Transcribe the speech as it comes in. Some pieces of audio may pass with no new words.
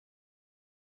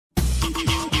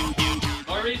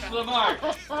Maurice Lamarck.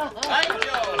 Hi,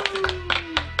 Joe.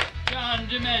 John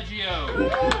DiMaggio.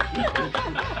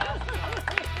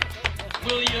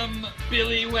 William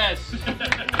Billy West.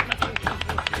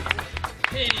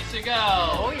 Katie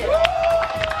Seagal. Oh, yeah.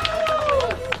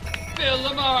 Bill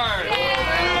Lamar.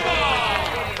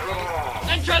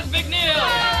 And Trust McNeil.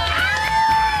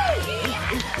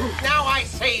 Now I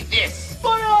say this.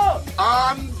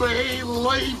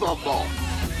 Unbelievable.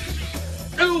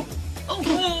 Ooh.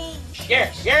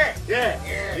 Sure. Yeah.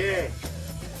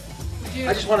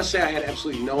 I just want to say I had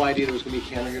absolutely no idea there was going to be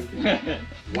a Canada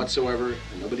whatsoever,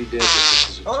 and nobody did.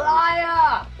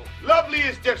 Liar!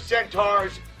 Loveliest of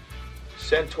centaurs.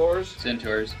 Centaurs?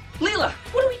 Centaurs. Leela,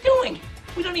 what are we doing?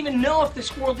 We don't even know if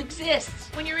this world exists.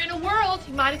 When you're in a world,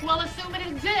 you might as well assume it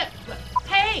exists.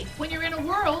 Hey, when you're in a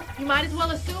world, you might as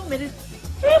well assume it is...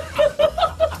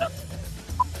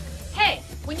 Hey,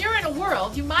 when you're in a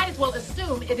world, you might as well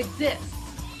assume it exists.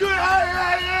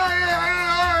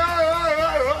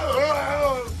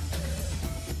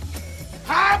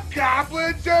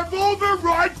 Hobgoblins have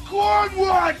overrun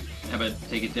Cornwood! How about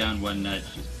take it down one notch?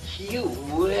 You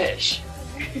wish.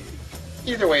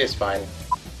 Either way is fine.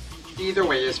 Either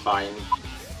way is fine.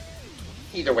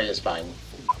 Either way is fine.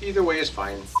 Either way is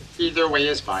fine. Either way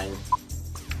is fine.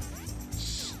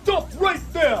 Stop right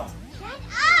there! Shut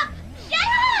up! Shut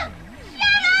up!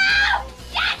 Shut up!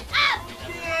 Shut up!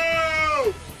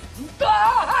 No!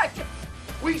 God!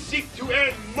 We seek to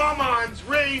end Mamon's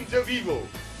reigns of evil.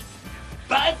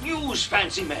 Bad news,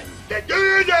 fancy men.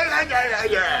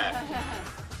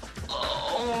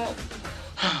 Oh.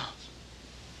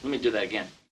 Let me do that again.